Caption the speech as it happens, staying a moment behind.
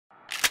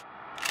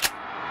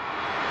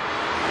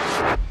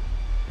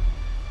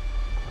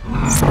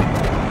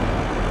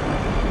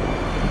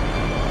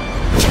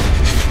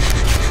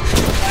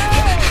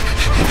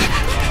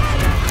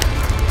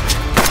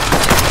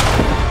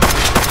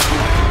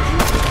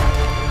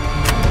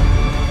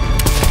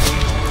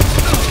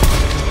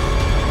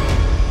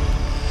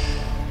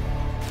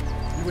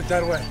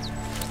that way.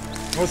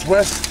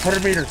 Northwest,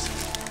 100 meters.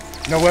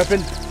 No weapon,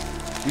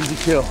 easy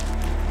kill.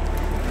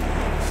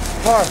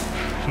 Car.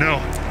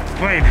 No,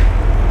 plane.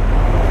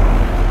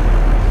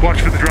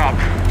 Watch for the drop.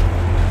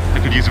 I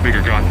could use a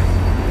bigger gun.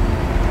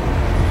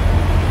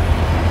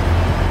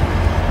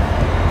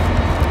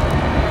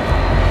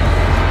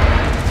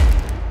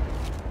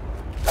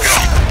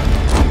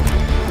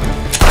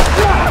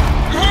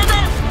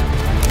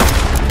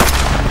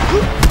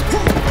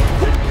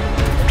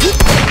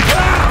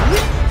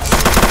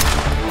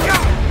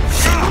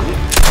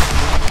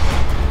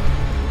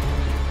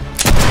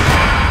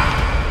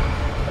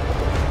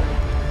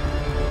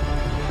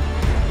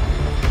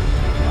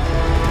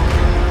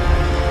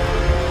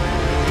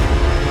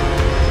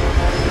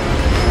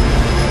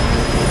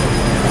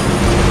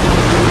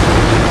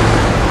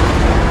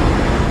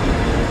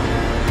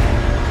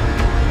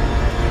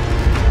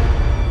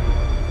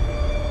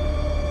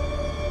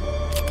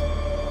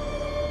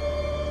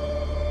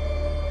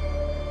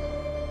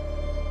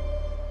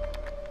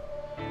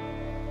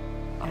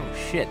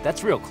 Shit,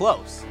 that's real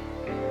close.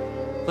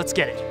 Let's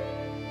get it.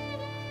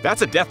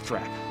 That's a death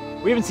trap.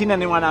 We haven't seen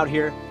anyone out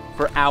here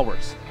for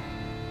hours.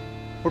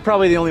 We're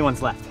probably the only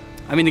ones left.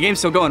 I mean, the game's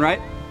still going,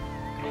 right?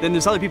 Then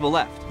there's other people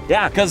left.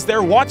 Yeah, because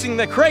they're watching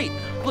the crate.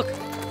 Look,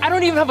 I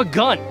don't even have a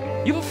gun.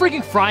 You have a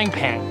freaking frying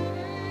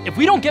pan. If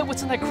we don't get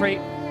what's in that crate,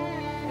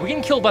 we're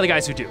getting killed by the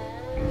guys who do.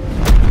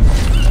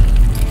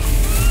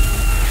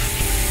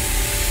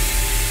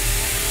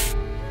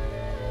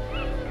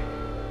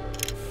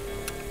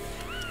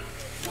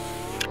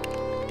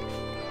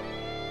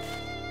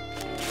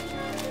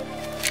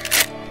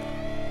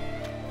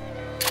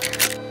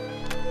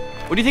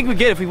 What do you think we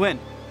get if we win?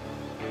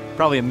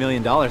 Probably $1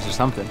 million or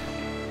something.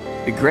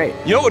 Be great.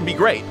 You know what would be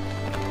great?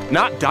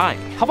 Not dying.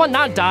 How about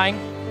not dying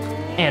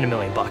and $1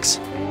 million bucks?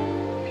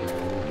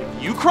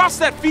 If you cross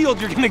that field,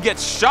 you're gonna get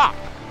shot.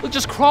 Look,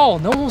 just crawl.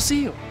 No one will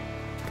see you.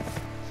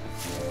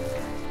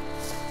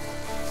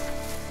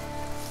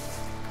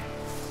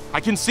 I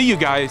can see you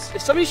guys.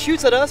 If somebody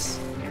shoots at us,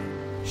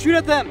 shoot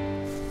at them.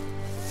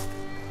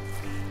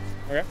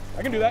 Okay,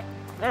 I can do that.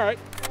 All right.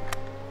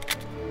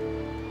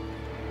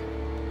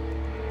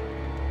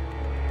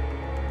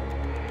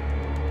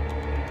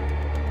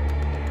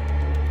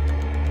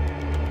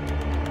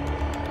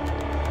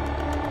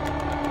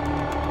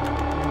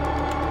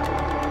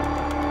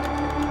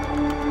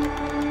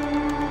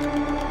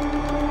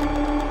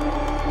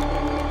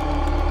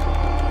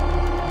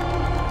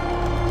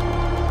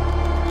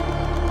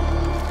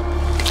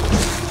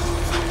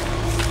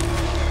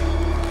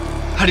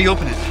 How do you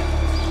open it?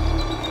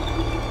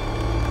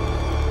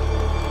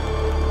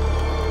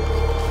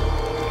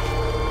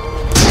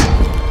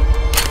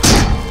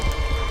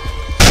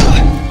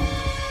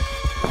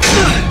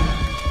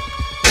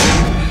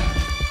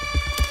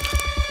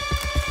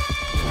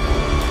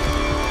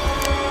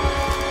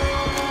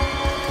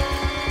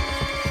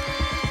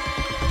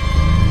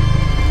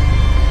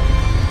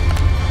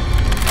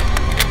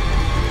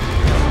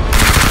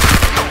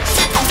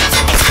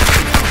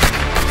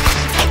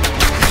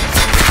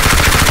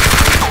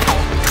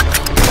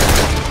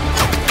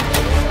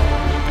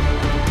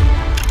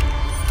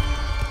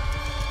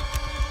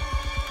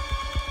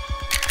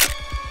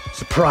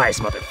 Surprise,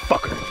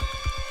 motherfucker.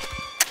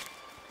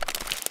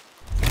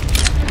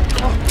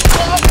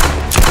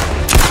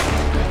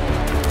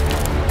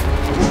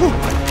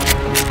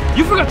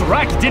 You forgot the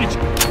racket, didn't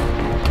you?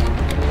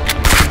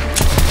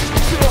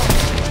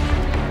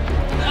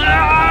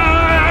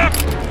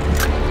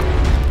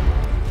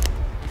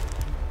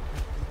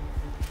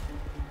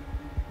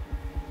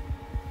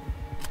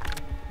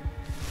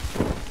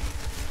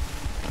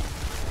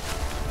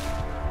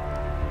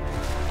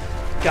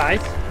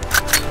 Guys?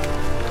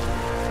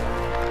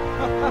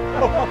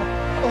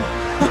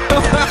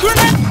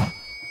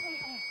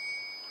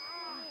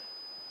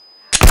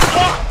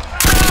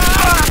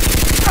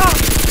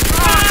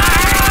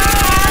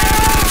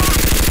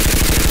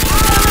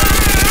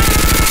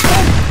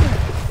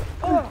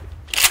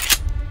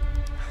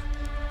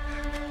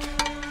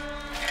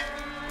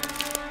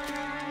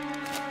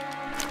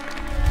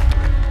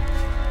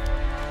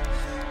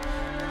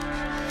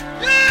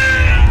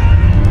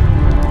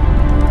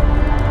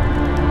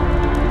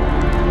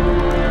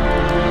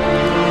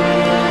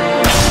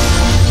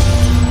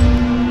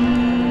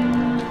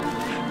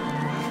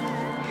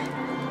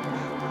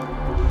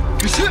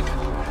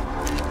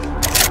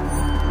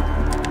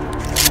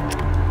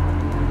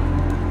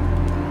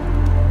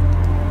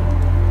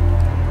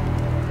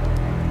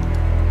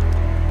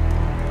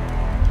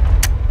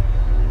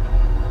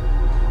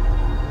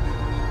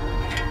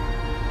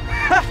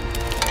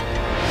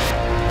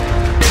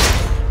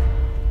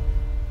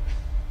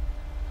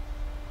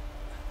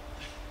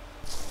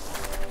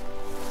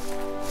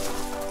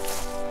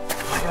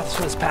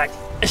 This pack.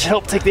 It should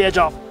help take the edge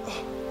off.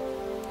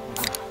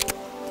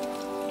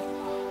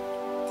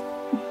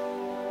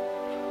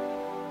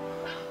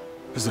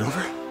 Is it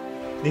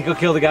over? Nico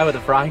killed the guy with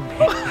the frying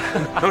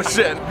pan. Oh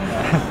shit.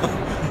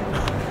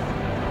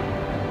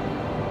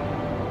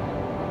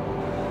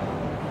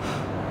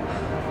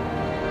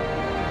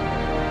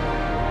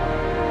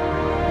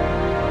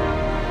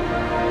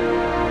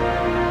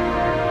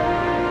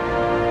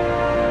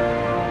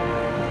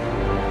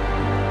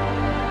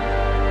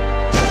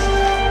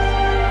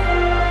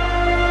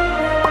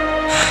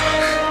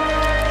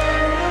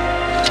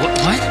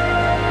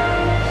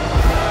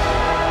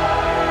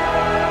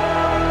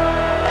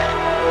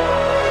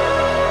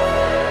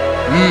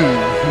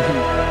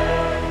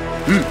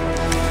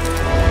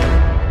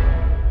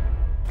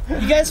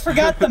 You guys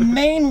forgot the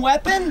main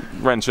weapon?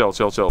 Ren, chill.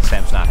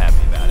 Sam's not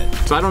happy about it.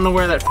 So I don't know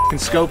where that f***ing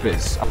scope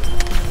is.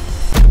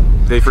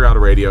 They forgot a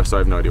radio, so I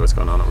have no idea what's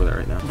going on over there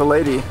right now. The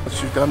lady,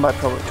 she's gone by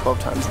probably 12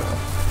 times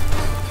now.